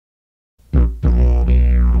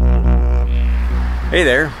Hey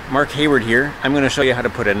there, Mark Hayward here. I'm going to show you how to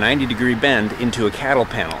put a 90-degree bend into a cattle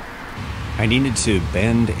panel. I needed to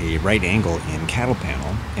bend a right angle in cattle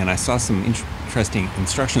panel, and I saw some interesting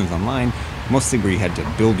instructions online, mostly where you had to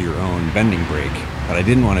build your own bending brake, but I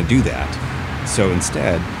didn't want to do that. So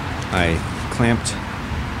instead, I clamped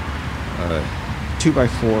a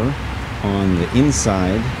 2x4 on the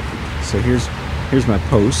inside. So here's my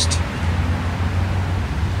post.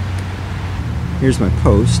 Here's my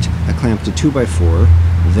post. I clamped a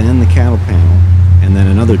 2x4, then the cattle panel, and then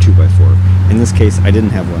another 2x4. In this case, I didn't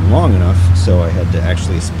have one long enough, so I had to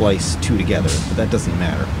actually splice two together, but that doesn't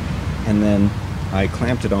matter. And then I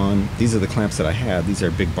clamped it on. These are the clamps that I had. These are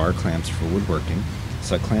big bar clamps for woodworking.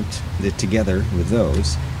 So I clamped it together with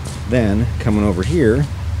those. Then, coming over here,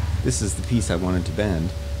 this is the piece I wanted to bend.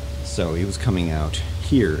 So it was coming out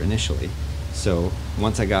here initially. So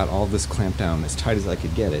once I got all this clamped down as tight as I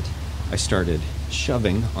could get it, I started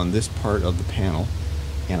shoving on this part of the panel,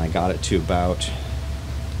 and I got it to about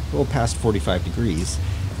a little past 45 degrees.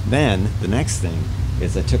 Then the next thing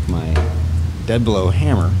is I took my dead blow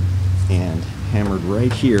hammer and hammered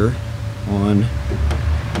right here on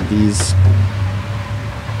these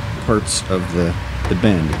parts of the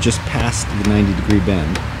bend, just past the 90-degree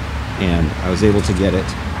bend, and I was able to get it.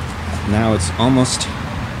 Now it's almost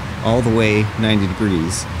all the way 90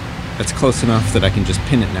 degrees. That's close enough that I can just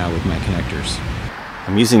pin it now with my connectors.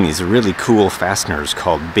 I'm using these really cool fasteners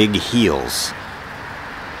called Big Heels.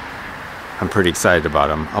 I'm pretty excited about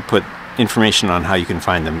them. I'll put information on how you can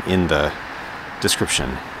find them in the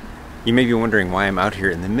description. You may be wondering why I'm out here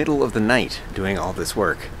in the middle of the night doing all this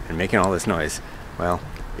work and making all this noise. Well,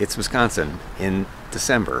 it's Wisconsin in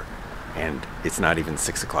December, and it's not even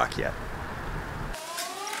 6 o'clock yet.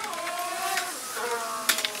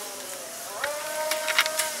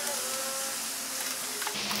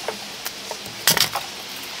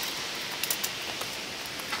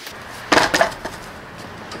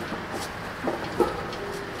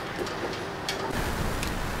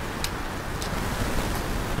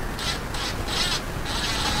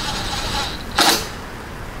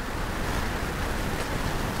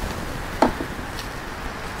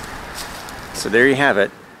 So there you have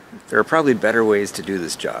it. There are probably better ways to do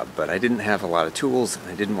this job, but I didn't have a lot of tools and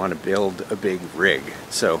I didn't want to build a big rig.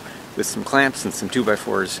 So with some clamps and some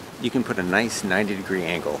 2x4s, you can put a nice 90-degree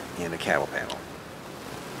angle in a cattle panel.